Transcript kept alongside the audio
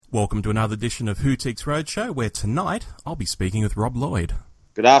Welcome to another edition of Whotiques Roadshow, where tonight I'll be speaking with Rob Lloyd.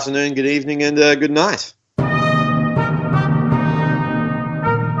 Good afternoon, good evening, and good night.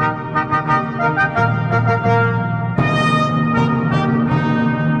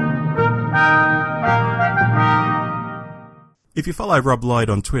 If you follow Rob Lloyd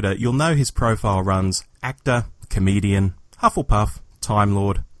on Twitter, you'll know his profile runs actor, comedian, Hufflepuff, Time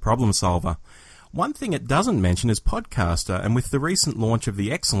Lord, problem solver. One thing it doesn't mention is podcaster, and with the recent launch of the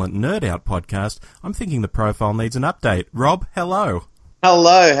excellent Nerd Out podcast, I'm thinking the profile needs an update. Rob, hello.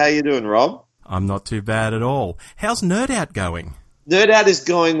 Hello, how you doing, Rob? I'm not too bad at all. How's Nerd Out going? Nerd Out is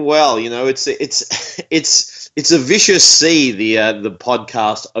going well. You know, it's a vicious sea, the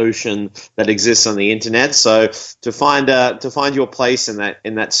podcast ocean that exists on the internet. So to find your place in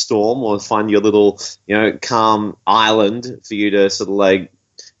that storm, or find your little calm island for you to sort of like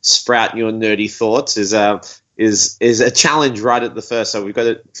sprout your nerdy thoughts is a challenge right at the first. So we've got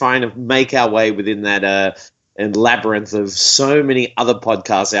to try and make our way within that and labyrinth of so many other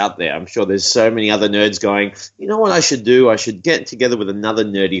podcasts out there. I'm sure there's so many other nerds going, you know what I should do? I should get together with another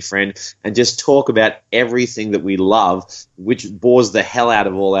nerdy friend and just talk about everything that we love, which bores the hell out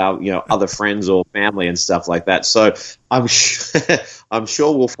of all our other friends or family and stuff like that. So I'm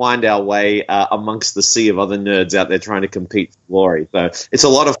sure we'll find our way amongst the sea of other nerds out there trying to compete for glory. So it's a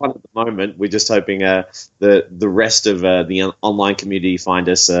lot of fun at the moment. We're just hoping the rest of the online community find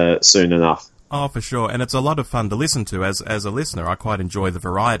us soon enough. Oh, for sure. And it's a lot of fun to listen to. As a listener, I quite enjoy the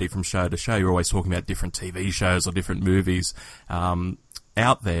variety from show to show. You're always talking about different TV shows or different movies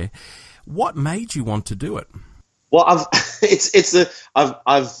out there. What made you want to do it? Well,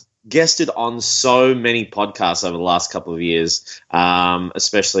 I've guested on so many podcasts over the last couple of years,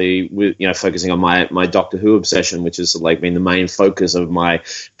 especially with focusing on my Doctor Who obsession, which has like been the main focus of my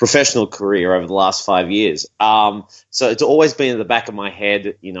professional career over the last 5 years. So it's always been in the back of my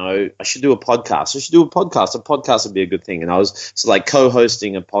head, I should do a podcast. A podcast would be a good thing. And I was like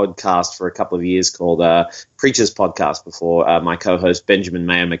co-hosting a podcast for a couple of years called Preacher's Podcast before my co-host Benjamin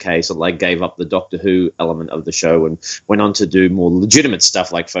Mayer McKay sort of like gave up the Doctor Who element of the show and went on to do more legitimate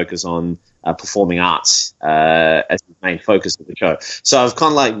stuff like focus on performing arts as the main focus of the show. So I've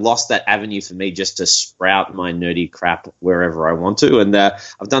kind of like lost that avenue for me just to sprout my nerdy crap wherever I want to. And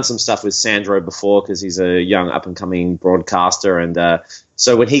I've done some stuff with Sandro before because he's a young up-and-coming broadcaster. And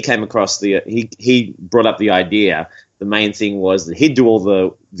so when he came across he brought up the idea, the main thing was that he'd do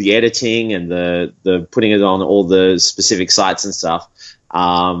all the editing and the putting it on all the specific sites and stuff.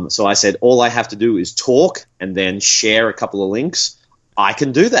 So I said, all I have to do is talk and then share a couple of links. I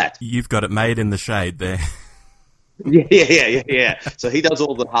can do that. You've got it made in the shade there. Yeah. So he does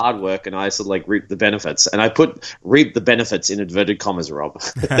all the hard work and I sort of like reap the benefits. And I put reap the benefits in inverted commas, Rob.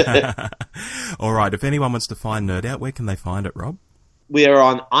 All right. If anyone wants to find Nerd Out, where can they find it, Rob? We are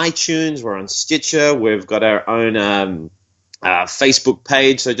on iTunes. We're on Stitcher. We've got our own Facebook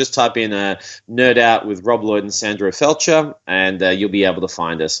page. So just type in Nerd Out with Rob Lloyd and Sandro Felcher, and you'll be able to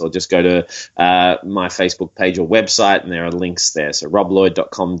find us. Or just go to my Facebook page or website, and there are links there. So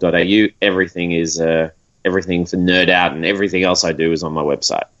robloyd.com.au. Everything is everything for Nerd Out, and everything else I do is on my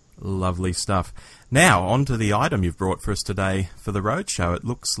website. Lovely stuff. Now, on to the item you've brought for us today for the Roadshow. It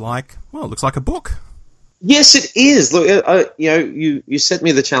looks like a book. Yes, it is. Look, you set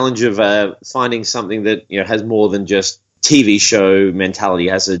me the challenge of finding something that has more than just TV show mentality,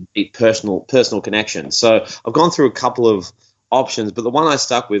 has a deep personal connection. So I've gone through a couple of options, but the one I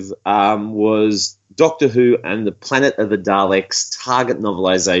stuck with was Doctor Who and the Planet of the Daleks Target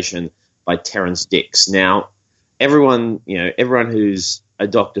novelisation by Terrance Dicks. Now, everyone who's a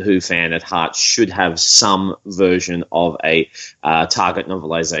Doctor Who fan at heart should have some version of a Target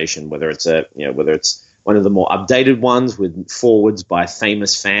novelisation, whether it's one of the more updated ones with forwards by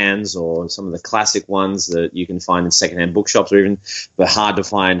famous fans, or some of the classic ones that you can find in secondhand bookshops, or even the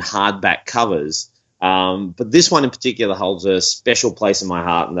hard-to-find hardback covers. But this one in particular holds a special place in my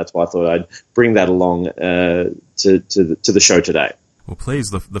heart, and that's why I thought I'd bring that along to the show today. Well,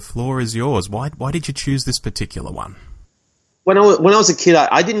 please, the floor is yours. Why did you choose this particular one? When I was a kid,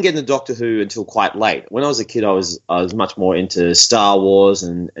 I didn't get into Doctor Who until quite late. When I was a kid, I was much more into Star Wars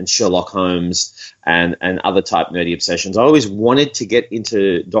and Sherlock Holmes and other type nerdy obsessions. I always wanted to get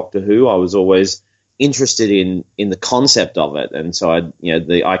into Doctor Who. I was always interested in the concept of it, and so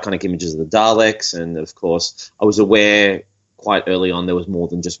the iconic images of the Daleks, and of course I was aware quite early on there was more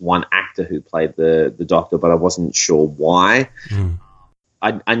than just one actor who played the Doctor, but I wasn't sure why. Mm.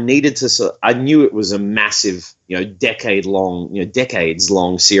 I needed to. I knew it was a massive, decades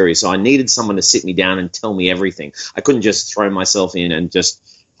long series. So I needed someone to sit me down and tell me everything. I couldn't just throw myself in and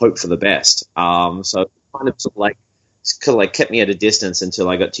just hope for the best. So kind of like kind of like kept me at a distance until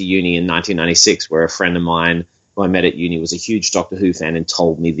I got to uni in 1996, where a friend of mine who I met at uni was a huge Doctor Who fan and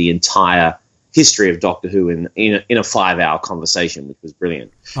told me the entire history of Doctor Who in a 5-hour conversation, which was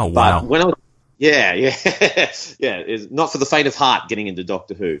brilliant. Oh, wow. But when I was, yeah, it's not for the faint of heart getting into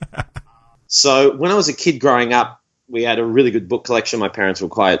Doctor Who. So when I was a kid growing up, we had a really good book collection. My parents were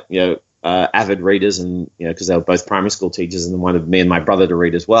quite, avid readers, and because they were both primary school teachers, and they wanted me and my brother to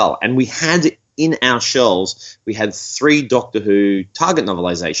read as well. And we had in our shelves, we had 3 Doctor Who Target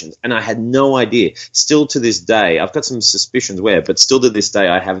novelizations, and I had no idea. Still to this day, I've got some suspicions where, but still to this day,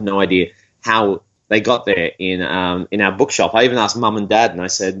 I have no idea how they got there in our bookshop. I even asked Mum and Dad, and I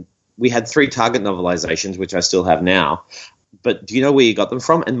said, we had 3 Target novelizations, which I still have now, but do you know where you got them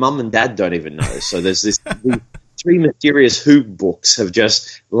from? And Mum and Dad don't even know. So there's these 3 mysterious Who books have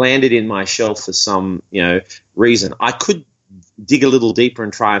just landed in my shelf for some reason. I could dig a little deeper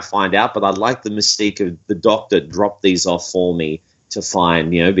and try and find out, but I'd like the mystique of the Doctor drop these off for me to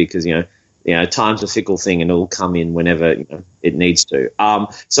find, because time's a fickle thing and it'll come in whenever it needs to.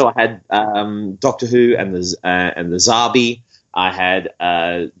 So I had Doctor Who and the Zarbi. I had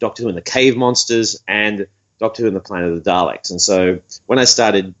Doctor Who and the Cave Monsters, and Doctor Who and the Planet of the Daleks. And so when I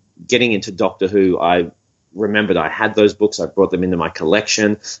started getting into Doctor Who, I remembered I had those books. I brought them into my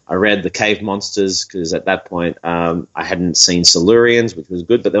collection. I read the Cave Monsters because at that point I hadn't seen Silurians, which was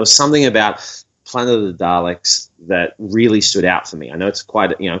good, but there was something about Planet of the Daleks that really stood out for me. I know it's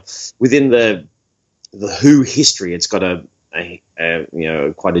quite, within the Who history, it's got quite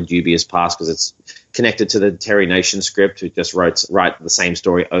a dubious past because it's connected to the Terry Nation script, who just write the same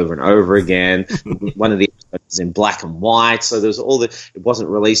story over and over again. One of the episodes is in black and white, so there's it wasn't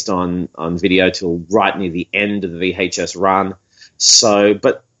released on video till right near the end of the VHS run. So,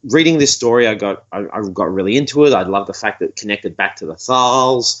 but reading this story, I got really into it. I loved the fact that it connected back to the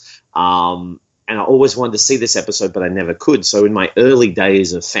Thals, and I always wanted to see this episode, but I never could. So in my early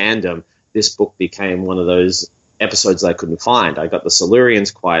days of fandom, this book became one of those episodes that I couldn't find. I got the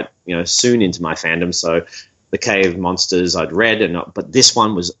Silurians quite soon into my fandom, so the Cave Monsters I'd read, but this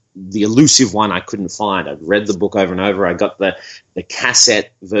one was the elusive one I couldn't find. I'd read the book over and over. I got the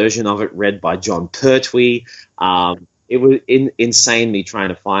cassette version of it read by John Pertwee. It was insane me trying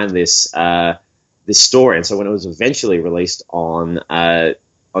to find this story, and so when it was eventually released on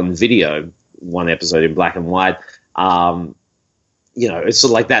video, one episode in black and white, it's sort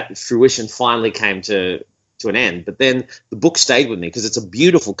of like that fruition finally came to an end. But then the book stayed with me because it's a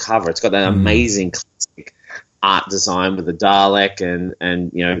beautiful cover. It's got that amazing classic art design with the Dalek and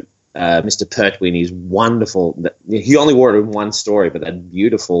Mr. Pertwee and his wonderful. He only wore it in one story, but that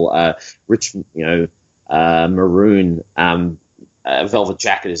beautiful rich maroon velvet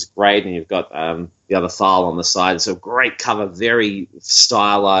jacket is great, and you've got the other Thal on the side. It's a great cover, very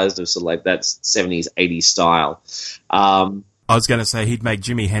stylized of sort of like that 70s, 80s style. I was going to say he'd make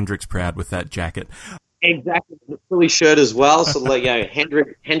Jimi Hendrix proud with that jacket. Exactly, the Philly shirt as well. So,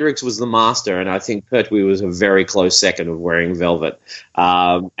 Hendrix was the master, and I think Pertwee was a very close second of wearing velvet.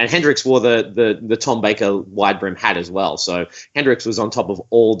 And Hendrix wore the Tom Baker wide brim hat as well. So Hendrix was on top of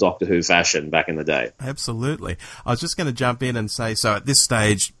all Doctor Who fashion back in the day. Absolutely. I was just going to jump in and say, so at this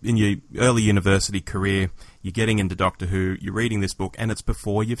stage in your early university career, you're getting into Doctor Who, you're reading this book, and it's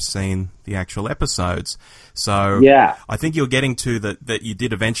before you've seen the actual episodes. So yeah. I think you're getting to that you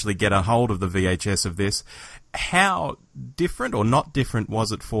did eventually get a hold of the VHS of this. How different or not different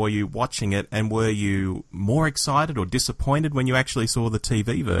was it for you watching it, and were you more excited or disappointed when you actually saw the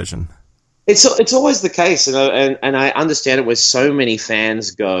TV version? It's always the case, and I understand it where so many fans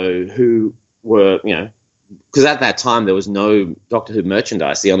go who were, because at that time there was no Doctor Who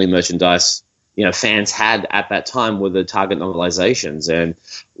merchandise. The only merchandise fans had at that time were the Target novelizations, and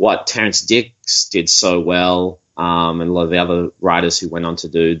what Terrence Dicks did so well, and a lot of the other writers who went on to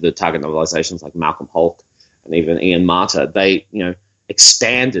do the Target novelizations like Malcolm Hulke and even Ian Marter, they,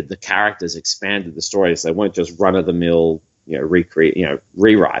 expanded the characters, expanded the stories. They weren't just run-of-the-mill,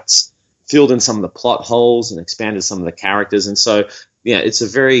 rewrites, filled in some of the plot holes and expanded some of the characters. And so, it's a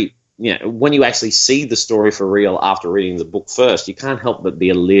very... when you actually see the story for real after reading the book first, you can't help but be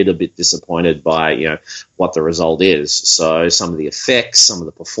a little bit disappointed by, what the result is. So some of the effects, some of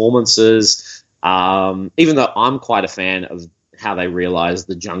the performances, even though I'm quite a fan of how they realize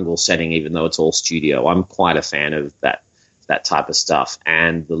the jungle setting, even though it's all studio, I'm quite a fan of that type of stuff.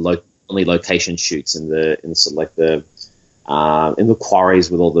 And the only location shoots in the quarries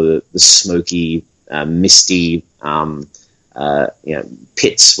with all the smoky, misty,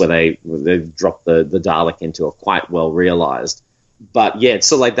 pits where they drop the Dalek into are quite well realized. But yeah, it's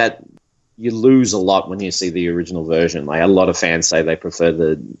sort of like that. you lose a lot when you see the original version. Like, a lot of fans say they prefer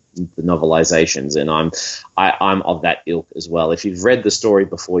the novelizations, and I'm of that ilk as well. If you've read the story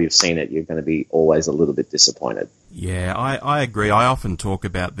before you've seen it, you're going to be always a little bit disappointed. Yeah, I agree. I often talk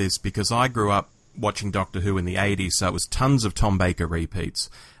about this because I grew up watching Doctor Who in the 80s, so it was tons of Tom Baker repeats,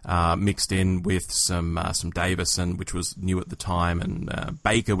 mixed in with some Davison, which was new at the time, and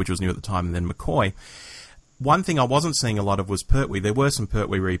Baker, which was new at the time, and then McCoy. One thing I wasn't seeing a lot of was Pertwee. There were some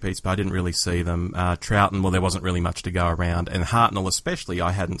Pertwee repeats, but I didn't really see them. Troughton, well, there wasn't really much to go around. And Hartnell especially,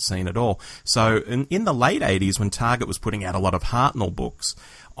 I hadn't seen at all. So in the late 80s, when Target was putting out a lot of Hartnell books,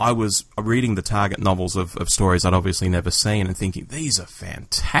 I was reading the Target novels of stories I'd obviously never seen and thinking, these are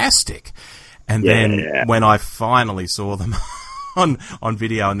fantastic. And then when I finally saw them on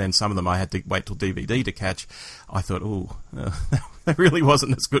video, and then some of them I had to wait till DVD to catch, I thought, that really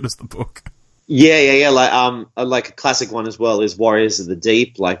wasn't as good as the book. Yeah. Like a classic one as well is Warriors of the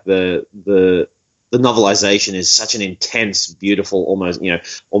Deep. Like the novelization is such an intense, beautiful, almost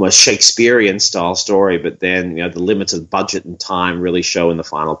Shakespearean style story. But then, the limits of budget and time really show in the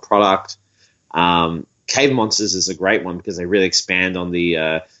final product. Cave Monsters is a great one because they really expand on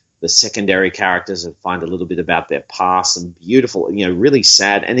the secondary characters and find a little bit about their past, and beautiful, really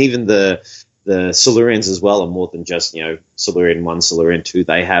sad. And even the Silurians as well are more than just, Silurian 1, Silurian 2.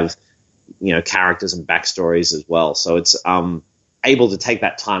 They have, characters and backstories as well. So it's able to take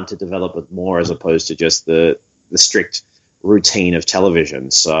that time to develop it more as opposed to just the strict routine of television.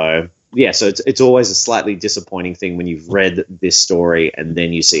 So it's always a slightly disappointing thing when you've read this story and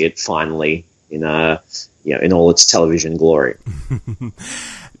then you see it finally in all its television glory.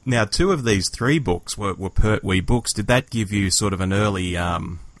 Now, 2 of these 3 books were Pertwee books. Did that give you sort of an early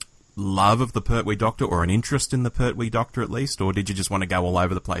love of the Pertwee Doctor, or an interest in the Pertwee Doctor at least, or did you just want to go all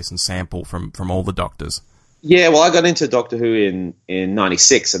over the place and sample from all the Doctors? Yeah, well, I got into Doctor Who in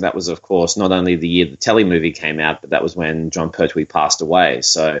 96, and that was, of course, not only the year the telly movie came out, but that was when John Pertwee passed away.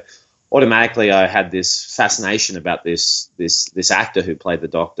 So automatically I had this fascination about this actor who played the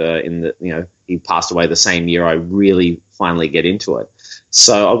Doctor he passed away the same year I really finally get into it.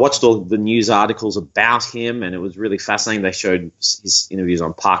 So I watched all the news articles about him, and it was really fascinating. They showed his interviews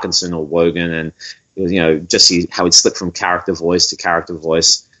on Parkinson or Wogan, and it was, just see how he'd slipped from character voice to character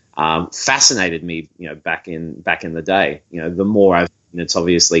voice. Fascinated me, back in the day. The more it's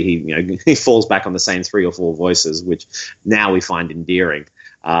obviously he falls back on the same 3 or 4 voices, which now we find endearing.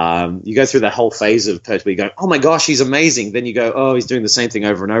 You go through that whole phase of Pertwee going, oh my gosh, he's amazing. Then you go, oh, he's doing the same thing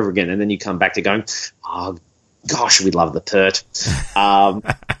over and over again. And then you come back to going, oh gosh, we love the Pert. So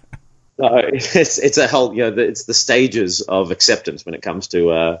it's a whole, it's the stages of acceptance when it comes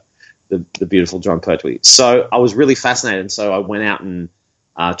to the beautiful John Pertwee. So I was really fascinated, and so I went out and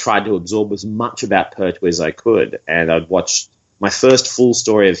tried to absorb as much about Pertwee as I could. And I'd watched my first full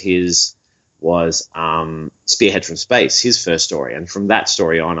story of his was Spearhead from Space, his first story. And from that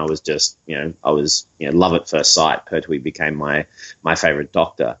story on, I was just, love at first sight. Pertwee became my favorite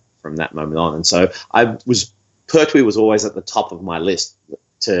Doctor from that moment on. And so Pertwee was always at the top of my list.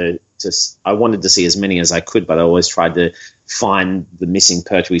 I wanted to see as many as I could, but I always tried to find the missing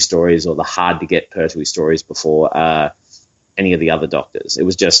Pertwee stories or the hard-to-get Pertwee stories before any of the other Doctors. It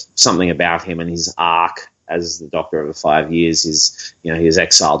was just something about him and his arc as the Doctor over 5 years. His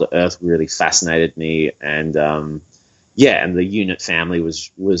exile to Earth really fascinated me, and and the Unit family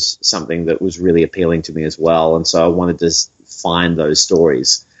was something that was really appealing to me as well. And so I wanted to find those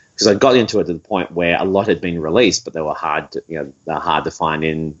stories, because I got into it to the point where a lot had been released, but they were hard to find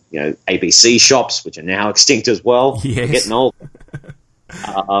in ABC shops, which are now extinct as well. Yes. They're getting old.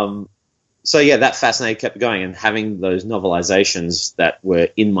 That fascinated kept going, and having those novelizations that were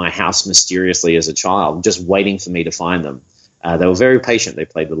in my house mysteriously as a child, just waiting for me to find them. They were very patient. They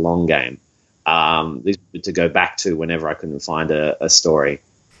played the long game. To go back to whenever I couldn't find a story.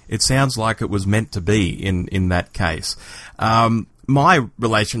 It sounds like it was meant to be in that case. My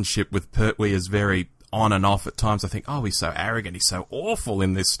relationship with Pertwee is very on and off. At times I think, oh, he's so arrogant, he's so awful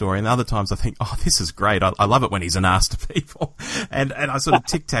in this story, and other times I think, oh, this is great, I love it when he's an ass to people, and I sort of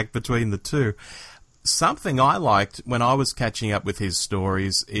tic-tac between the two. Something I liked when I was catching up with his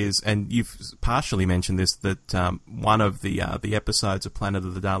stories is, and you've partially mentioned this, that one of the episodes of Planet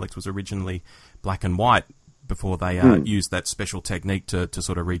of the Daleks was originally black and white before they used that special technique to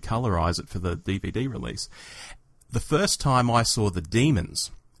sort of recolorize it for the DVD release. The first time I saw the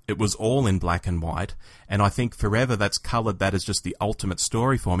Demons, it was all in black and white, and I think forever that's coloured that as just the ultimate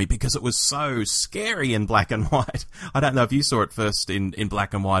story for me, because it was so scary in black and white. I don't know if you saw it first in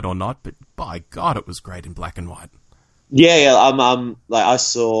black and white or not, but by God, it was great in black and white. Yeah. I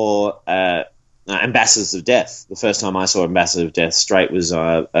saw Ambassadors of Death. The first time I saw Ambassadors of Death straight was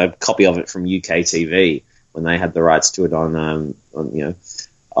a copy of it from UK TV when they had the rights to it on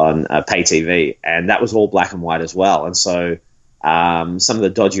pay TV, and that was all black and white as well. And so some of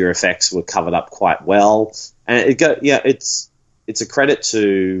the dodgier effects were covered up quite well, and it's a credit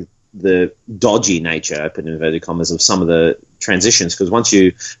to the dodgy nature, open inverted commas, of some of the transitions, because once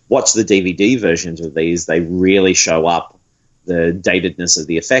you watch the DVD versions of these, they really show up the datedness of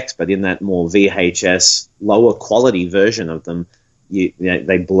the effects, but in that more VHS, lower quality version of them,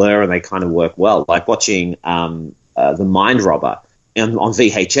 they blur and they kind of work well. Like watching The Mind Robber on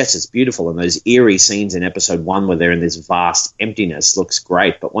VHS, it's beautiful, and those eerie scenes in episode 1 where they're in this vast emptiness looks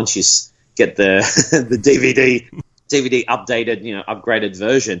great, but once you get the the DVD updated, upgraded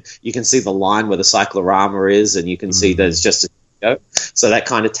version, you can see the line where the cyclorama is, and you can see that it's just a so that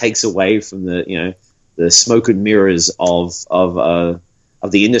kind of takes away from the smoke and mirrors of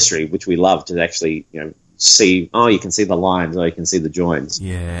the industry, which we love to actually see. Oh, you can see the lines, or you can see the joins.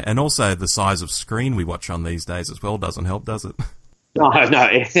 Yeah, and also the size of screen we watch on these days as well doesn't help, does it? No,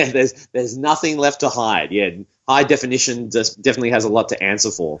 there's nothing left to hide. Yeah, high definition definitely has a lot to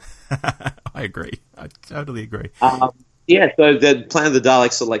answer for. I agree. I totally agree. So the Planet of the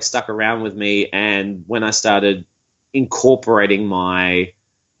Daleks sort of stuck around with me, and when I started incorporating my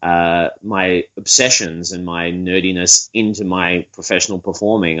obsessions and my nerdiness into my professional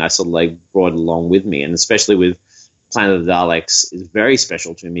performing, I sort of brought it along with me, and especially with Planet of the Daleks is very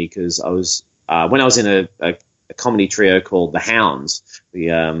special to me because I was when I was in a comedy trio called The Hounds. We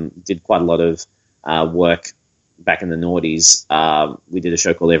did quite a lot of work back in the noughties. We did a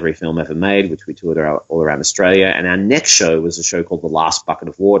show called Every Film Ever Made, which we toured all around Australia, and our next show was a show called The Last Bucket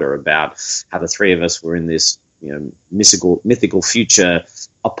of Water, about how the three of us were in this mythical future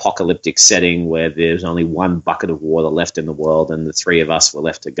apocalyptic setting where there's only one bucket of water left in the world, and the three of us were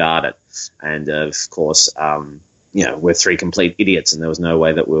left to guard it. And of course, we're three complete idiots, and there was no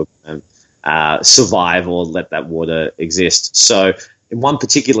way that we'll survive or let that water exist. So in one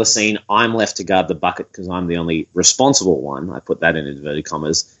particular scene, I'm left to guard the bucket because I'm the only responsible one. I put that in inverted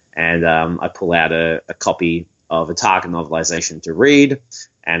commas, and I pull out a copy of a target novelisation to read,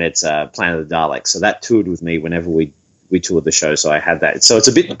 and it's Planet of the Daleks. So that toured with me whenever we toured the show, so I had that. So it's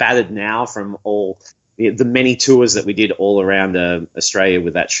a bit battered now from all the many tours that we did all around Australia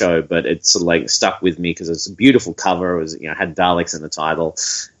with that show, but it's sort of stuck with me because it's a beautiful cover. It was, had Daleks in the title,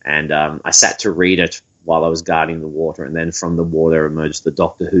 and I sat to read it while I was guarding the water, and then from the water emerged the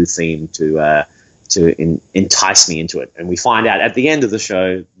Doctor Who theme to entice me into it. And we find out at the end of the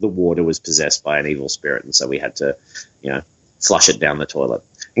show the water was possessed by an evil spirit, and so we had to, flush it down the toilet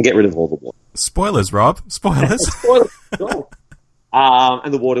and get rid of all the water. Spoilers, Rob. Spoilers. Spoilers.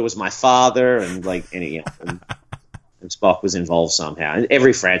 And the water was my father, and and Spock was involved somehow. And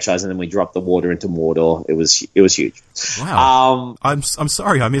every franchise, and then we dropped the water into Mordor. It was huge. Wow. I'm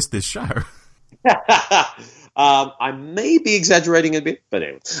sorry I missed this show. I may be exaggerating a bit, but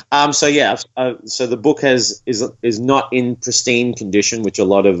anyway. So the book is not in pristine condition, which a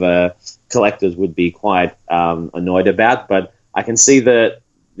lot of collectors would be quite annoyed about. But I can see the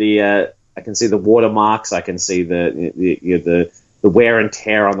watermarks. I can see the wear and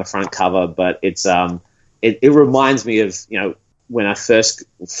tear on the front cover. But it's it reminds me of when I first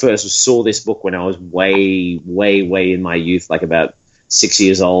saw this book when I was way in my youth, like about 6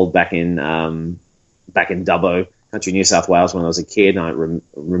 years old, back in Dubbo, country New South Wales, when I was a kid. And I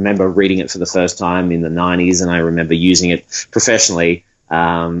remember reading it for the first time in the 90s, and I remember using it professionally,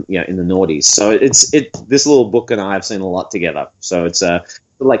 in the noughties. So this little book and I have seen a lot together. So it's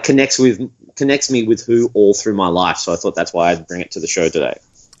connects me with Who all through my life. So I thought that's why I'd bring it to the show today.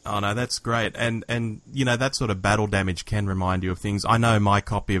 Oh, no, that's great. And that sort of battle damage can remind you of things. I know my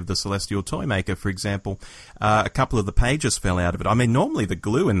copy of The Celestial Toymaker, for example, a couple of the pages fell out of it. I mean, normally the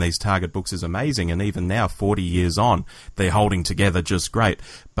glue in these Target books is amazing, and even now, 40 years on, they're holding together just great.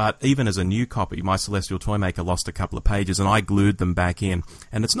 But even as a new copy, my Celestial Toymaker lost a couple of pages, and I glued them back in.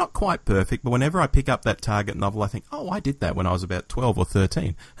 And it's not quite perfect, but whenever I pick up that Target novel, I think, oh, I did that when I was about 12 or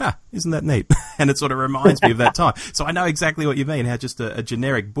 13. Isn't that neat? And it sort of reminds me of that time. So I know exactly what you mean, how just a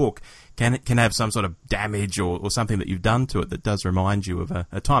generic book can have some sort of damage or something that you've done to it that does remind you of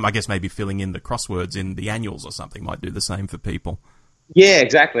a time. I guess maybe filling in the crosswords in the annuals or something might do the same for people. Yeah,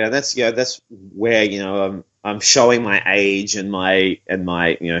 exactly. And that's where I'm showing my age and my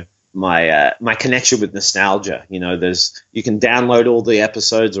connection with nostalgia. You can download all the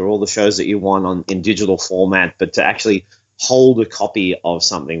episodes or all the shows that you want in digital format, but to actually hold a copy of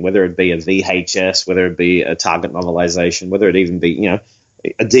something, whether it be a VHS, whether it be a Target novelization, whether it even be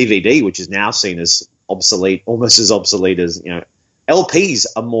a DVD, which is now seen as obsolete, almost as obsolete as LPs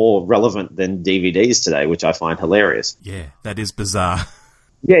are more relevant than DVDs today, which I find hilarious. Yeah, that is bizarre.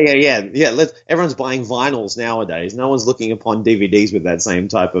 Yeah. Everyone's buying vinyls nowadays. No one's looking upon DVDs with that same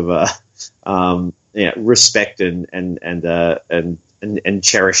type of respect and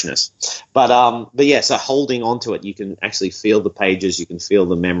cherishness. But yeah, so holding on to it, you can actually feel the pages, you can feel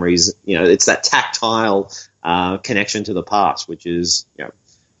the memories. It's that tactile connection to the past, which is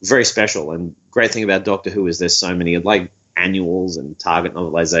very special. And great thing about Doctor Who is there's so many like annuals and target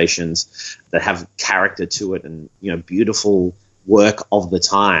novelizations that have character to it, and beautiful work of the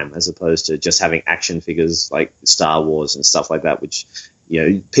time, as opposed to just having action figures like Star Wars and stuff like that, which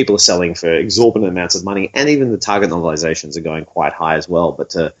people are selling for exorbitant amounts of money, and even the target novelizations are going quite high as well. But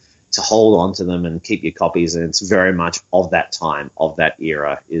to hold on to them and keep your copies, and it's very much of that time, of that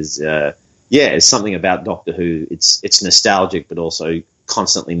era, is something about Doctor Who. It's nostalgic, but also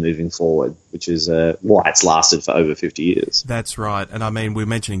constantly moving forward, which is why it's lasted for over 50 years. That's right. And I mean, we were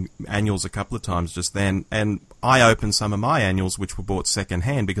mentioning annuals a couple of times just then, and I opened some of my annuals which were bought second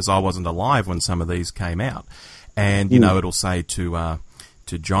hand because I wasn't alive when some of these came out. And, it'll say to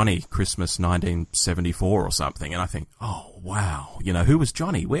Johnny, Christmas 1974 or something, and I think, oh, wow, who was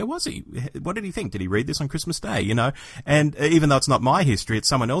Johnny? Where was he? What did he think? Did he read this on Christmas Day, And even though it's not my history, it's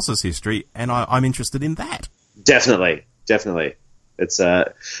someone else's history, and I'm interested in that. Definitely. It's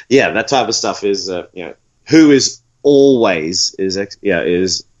that type of stuff is Who is always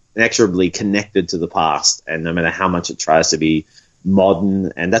is inexorably connected to the past, and no matter how much it tries to be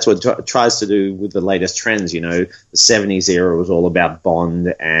modern, and that's what it tries to do with the latest trends. The 70s era was all about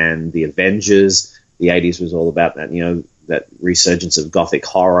Bond and the Avengers. The 80s was all about that that resurgence of gothic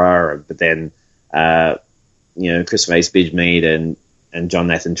horror. But then Christopher Ace Bidmead and John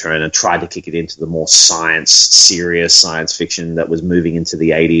Nathan Turner tried to kick it into the more serious science fiction that was moving into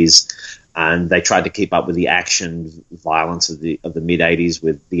the 80s, and they tried to keep up with the action violence of the mid 80s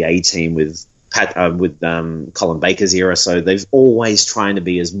with the A-Team, with Colin Baker's era. So they've always trying to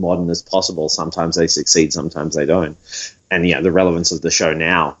be as modern as possible. Sometimes they succeed, sometimes they don't. And the relevance of the show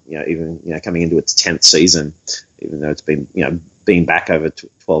now, even coming into its 10th season, even though it's been being back over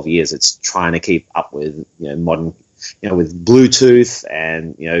 12 years, it's trying to keep up with modern. With Bluetooth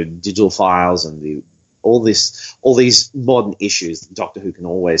and digital files and all these modern issues, Doctor Who can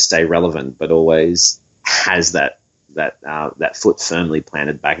always stay relevant, but always has that foot firmly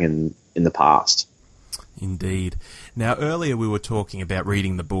planted back in the past. Indeed. Now, earlier we were talking about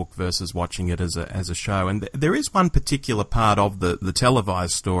reading the book versus watching it as a show, and there is one particular part of the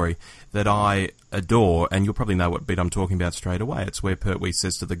televised story that I adore, and you'll probably know what bit I'm talking about straight away. It's where Pertwee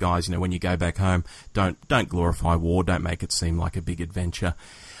says to the guys, when you go back home, don't glorify war, don't make it seem like a big adventure.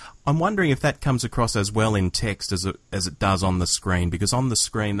 I'm wondering if that comes across as well in text as it does on the screen, because on the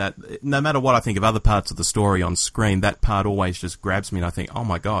screen, that no matter what I think of other parts of the story on screen, that part always just grabs me, and I think, oh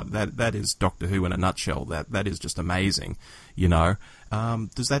my God, that is Doctor Who in a nutshell. That is just amazing,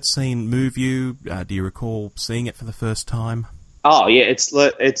 Does that scene move you? Do you recall seeing it for the first time? Oh yeah, it's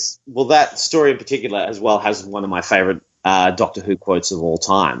that story in particular as well has one of my favorite Doctor Who quotes of all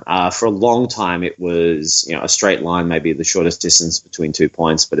time. For a long time, it was a straight line, maybe the shortest distance between 2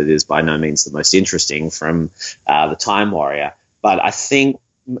 points, but it is by no means the most interesting from the Time Warrior. But I think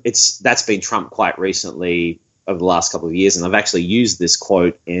that's been trumped quite recently over the last couple of years, and I've actually used this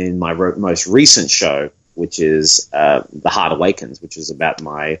quote in my most recent show, which is The Heart Awakens, which is about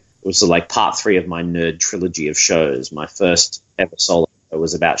it was like part 3 of my nerd trilogy of shows. My first ever solo show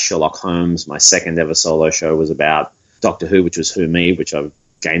was about Sherlock Holmes. My second ever solo show was about Doctor Who, which was Who Me, which I've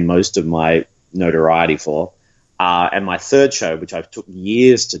gained most of my notoriety for. And my third show, which I took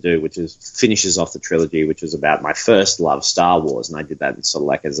years to do, which finishes off the trilogy, which was about my first love, Star Wars. And I did that sort of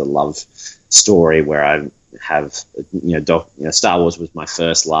like as a love story where I have, Star Wars was my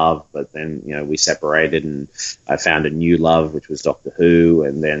first love, but then, we separated and I found a new love, which was Doctor Who.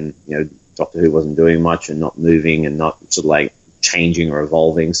 And then, Doctor Who wasn't doing much and not moving and not sort of like changing or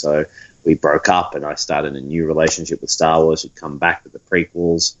evolving. So we broke up and I started a new relationship with Star Wars. We'd come back with the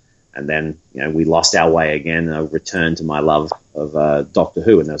prequels. And then, we lost our way again, and I returned to my love of Doctor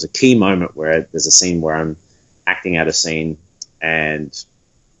Who. And there was a key moment where there's a scene where I'm acting out a scene and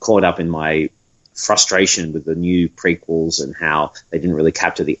caught up in my frustration with the new prequels and how they didn't really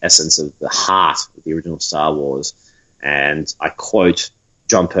capture the essence of the heart of the original Star Wars. And I quote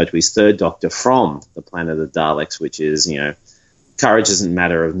John Pertwee's third Doctor from The Planet of the Daleks, which is, courage isn't a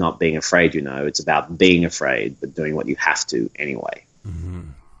matter of not being afraid, it's about being afraid, but doing what you have to anyway. Mm-hmm.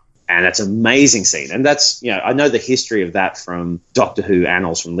 And that's an amazing scene. And that's, I know the history of that from Doctor Who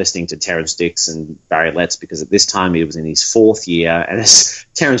annals, from listening to Terrance Dicks and Barry Letts, because at this time he was in his 4th year. And as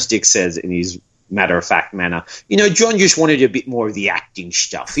Terrance Dicks says in his matter-of-fact manner. John just wanted a bit more of the acting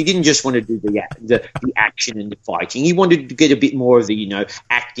stuff. He didn't just want to do the action and the fighting. He wanted to get a bit more of the,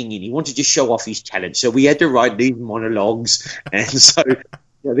 acting in. He wanted to show off his talent. So we had to write these monologues. And so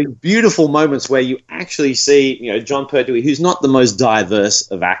these beautiful moments where you actually see, John Pertwee, who's not the most diverse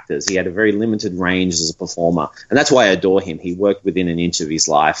of actors. He had a very limited range as a performer. And that's why I adore him. He worked within an inch of his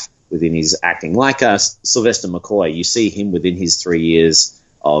life, within his acting. Like Sylvester McCoy, you see him within his 3 years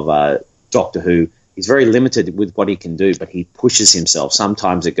of Doctor Who. He's very limited with what he can do, but he pushes himself.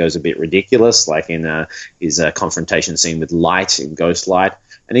 Sometimes it goes a bit ridiculous, like in his confrontation scene with Light in Ghost Light.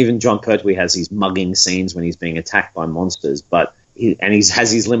 And even John Pertwee has these mugging scenes when he's being attacked by monsters, but he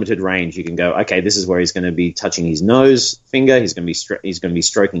has his limited range. You can go, okay, this is where he's going to be touching his nose finger. He's going to be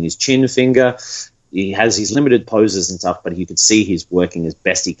stroking his chin finger. He has his limited poses and stuff, but you could see he's working as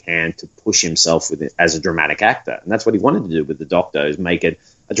best he can to push himself with it as a dramatic actor. And that's what he wanted to do with the Doctor, is make it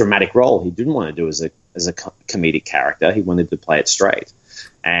a dramatic role. He didn't want to do it as a comedic character. He wanted to play it straight.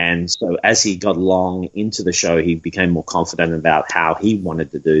 And so as he got along into the show, he became more confident about how he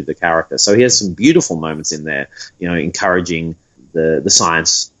wanted to do the character. So he has some beautiful moments in there, encouraging the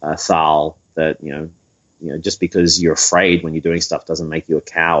science Thal that, just because you're afraid when you're doing stuff doesn't make you a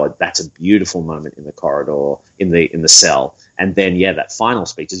coward. That's a beautiful moment in the corridor, in the cell. And then, that final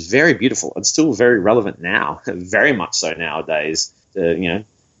speech is very beautiful and still very relevant now, very much so nowadays.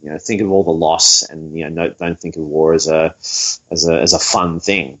 Think of all the loss, and don't think of war as a fun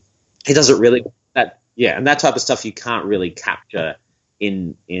thing. He does it really and that type of stuff you can't really capture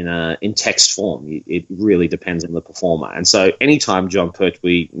in text form. It really depends on the performer. And so anytime John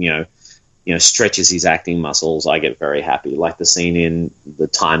Pertwee, stretches his acting muscles, I get very happy. Like the scene in The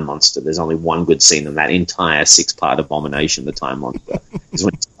Time Monster. There's only one good scene in that entire 6-part abomination, The Time Monster, is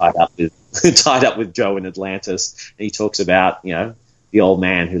when he's tied up with Joe in Atlantis, and he talks about, the old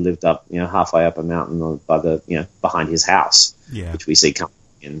man who lived up, halfway up a mountain behind his house, which we see coming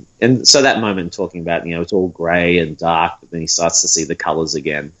in. And so that moment talking about, it's all grey and dark, but then he starts to see the colours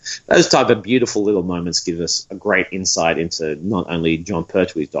again. Those type of beautiful little moments give us a great insight into not only John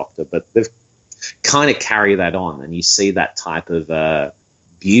Pertwee's Doctor, but they've kind of carry that on, and you see that type of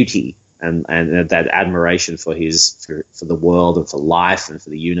beauty and that admiration for the world and for life and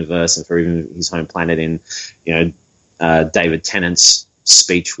for the universe and for even his home planet in, David Tennant's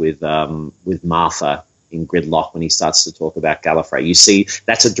speech with Martha in Gridlock when he starts to talk about Gallifrey. You see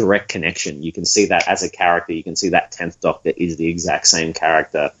that's a direct connection. You can see that as a character. You can see that 10th Doctor is the exact same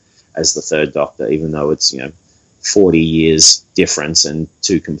character as the 3rd Doctor, even though it's 40 years difference and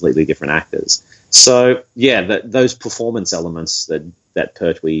 2 completely different actors. So those performance elements that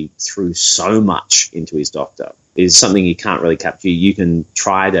Pertwee threw so much into his Doctor is something you can't really capture. You can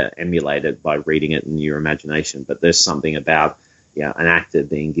try to emulate it by reading it in your imagination, but there's something about an actor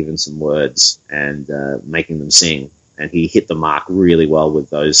being given some words and making them sing. And he hit the mark really well with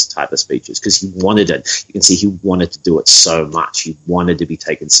those type of speeches because he wanted it. You can see he wanted to do it so much. He wanted to be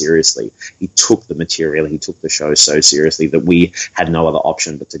taken seriously. He took the material, he took the show so seriously that we had no other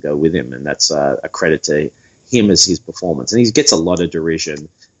option but to go with him. And that's a credit to him as his performance. And he gets a lot of derision, and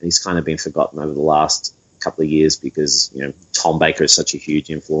he's kind of been forgotten over the last couple of years because, Tom Baker is such a huge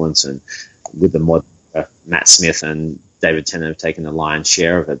influence, and with the modern Matt Smith and David Tennant have taken the lion's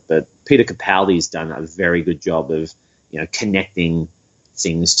share of it. But Peter Capaldi's done a very good job of, connecting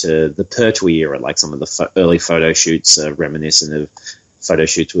things to the Pertwee era, like some of the early photo shoots reminiscent of photo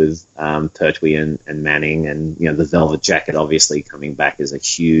shoots with Pertwee and Manning, and, the Velvet Jacket obviously coming back as a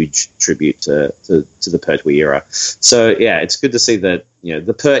huge tribute to the Pertwee era. So, it's good to see that,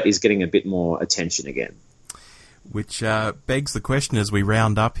 the Pert is getting a bit more attention again. Which begs the question as we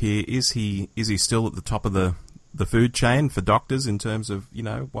round up here, is he still at the top of the food chain for doctors in terms of,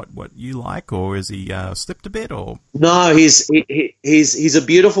 what you like, or is he slipped a bit? Or no, he's a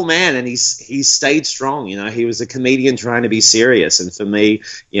beautiful man, and he's stayed strong. He was a comedian trying to be serious, and for me,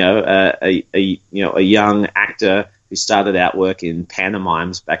 a young actor who started out work in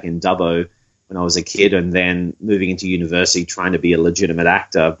pantomimes back in Dubbo when I was a kid, and then moving into university trying to be a legitimate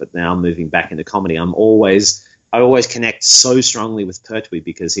actor, but now moving back into comedy. I always connect so strongly with Pertwee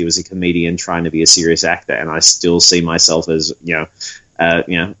because he was a comedian trying to be a serious actor, and I still see myself as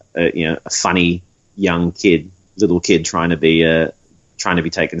a funny young little kid trying to be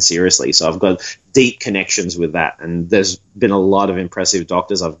taken seriously. So I've got deep connections with that, and there's been a lot of impressive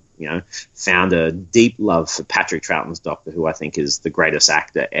doctors. I've found a deep love for Patrick Troughton's Doctor, who I think is the greatest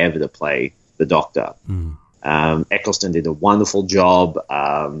actor ever to play the Doctor. Eccleston did a wonderful job.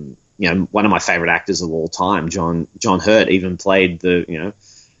 One of my favorite actors of all time, John Hurt, even played the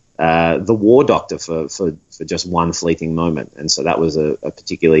War Doctor for just one fleeting moment, and so that was a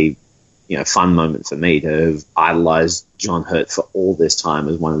particularly fun moment for me to have idolized John Hurt for all this time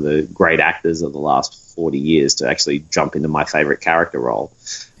as one of the great actors of the last 40 years to actually jump into my favorite character role.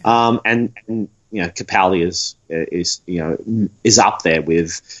 And Capaldi is up there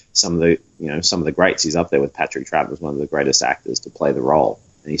with some of the greats. He's up there with Patrick Troughton as one of the greatest actors to play the role,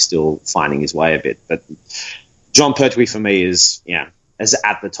 and he's still finding his way a bit. But John Pertwee for me is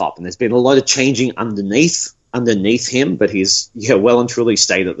at the top, and there's been a lot of changing underneath him, but he's well and truly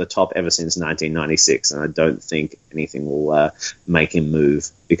stayed at the top ever since 1996, and I don't think anything will make him move,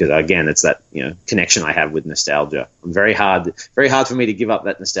 because again, it's that connection I have with nostalgia. Very hard for me to give up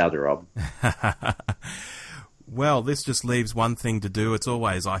that nostalgia, Rob. Well, this just leaves one thing to do. It's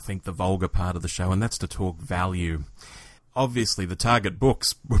always, I think, the vulgar part of the show, and that's to talk value. Obviously, the Target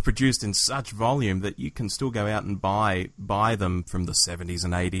books were produced in such volume that you can still go out and buy them from the 70s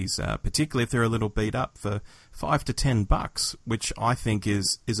and 80s, particularly if they're a little beat up, for $5 to $10, which I think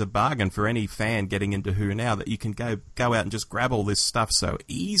is a bargain for any fan getting into Who now, that you can go out and just grab all this stuff so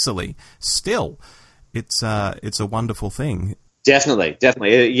easily. Still, it's a wonderful thing. Definitely.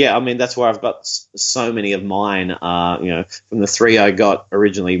 Yeah, I mean, that's where I've got so many of mine, from the 3 I got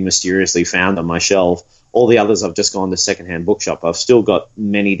originally mysteriously found on my shelf. All the others I've just gone to secondhand bookshop. I've still got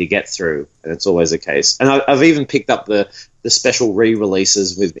many to get through, and it's always the case. And I've even picked up the special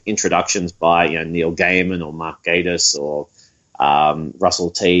re-releases with introductions by Neil Gaiman or Mark Gatiss or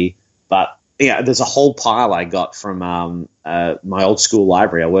Russell T. But there's a whole pile I got from my old school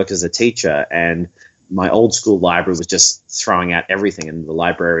library. I work as a teacher, and my old school library was just throwing out everything, and the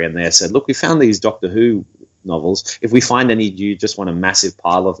librarian there said, "Look, we found these Doctor Who novels. If we find any, do you just want a massive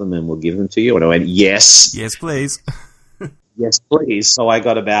pile of them and we'll give them to you?" And I went, yes, please. Yes, please. So I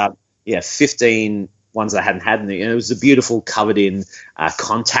got about 15 ones I hadn't had, and it was a beautiful covered in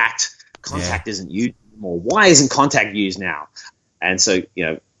Contact. Contact isn't used anymore. Why isn't Contact used now? And so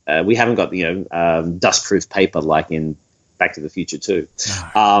we haven't got dustproof paper like in Back to the Future 2.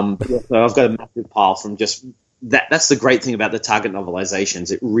 But so I've got a massive pile from just that. That's the great thing about the Target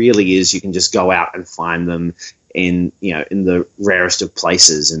novelizations. It really is, you can just go out and find them in the rarest of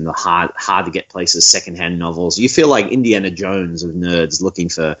places, in the hard to get places, secondhand novels. You feel like Indiana Jones of nerds looking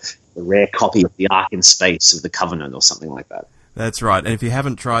for the rare copy of the Ark in Space of the Covenant or something like that. That's right. And if you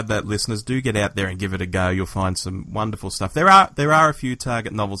haven't tried that, listeners, do get out there and give it a go. You'll find some wonderful stuff. There are a few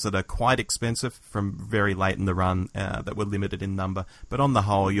Target novels that are quite expensive from very late in the run that were limited in number. But on the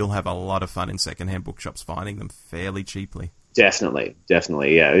whole, you'll have a lot of fun in secondhand bookshops finding them fairly cheaply. Definitely,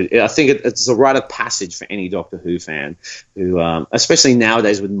 yeah. I think it's a rite of passage for any Doctor Who fan who, especially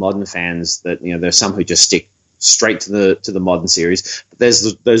nowadays with modern fans, that there's some who just stick straight to the modern series. But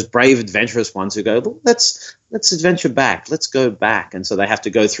there's those brave, adventurous ones who go, "Look, let's adventure back. Let's go back." And so they have to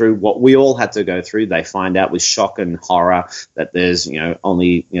go through what we all had to go through. They find out with shock and horror that there's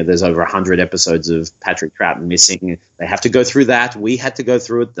there's over 100 episodes of Patrick Troughton missing. They have to go through that. We had to go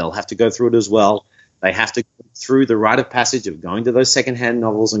through it. They'll have to go through it as well. They have to go through the rite of passage of going to those secondhand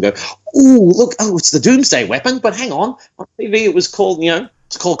novels and go, "Ooh, look, it's the Doomsday Weapon, but hang on TV it was called,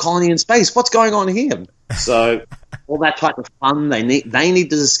 it's called Colony in Space. What's going on here?" So all that type of fun, they need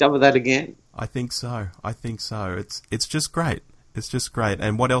to discover that again. I think so. It's just great.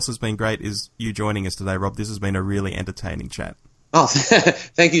 And what else has been great is you joining us today, Rob. This has been a really entertaining chat. Oh,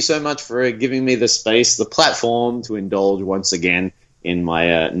 thank you so much for giving me the space, the platform to indulge once again in my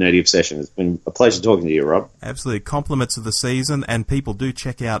nerdy obsession. It's been a pleasure talking to you, Rob. Absolutely. Compliments of the season, and people do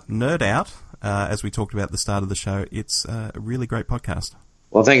check out Nerd Out, as we talked about at the start of the show. It's a really great podcast.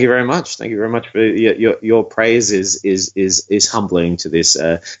 Well, thank you very much. Thank you very much for your praise is humbling to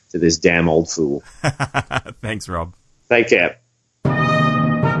this damn old fool. Thanks, Rob. Take care.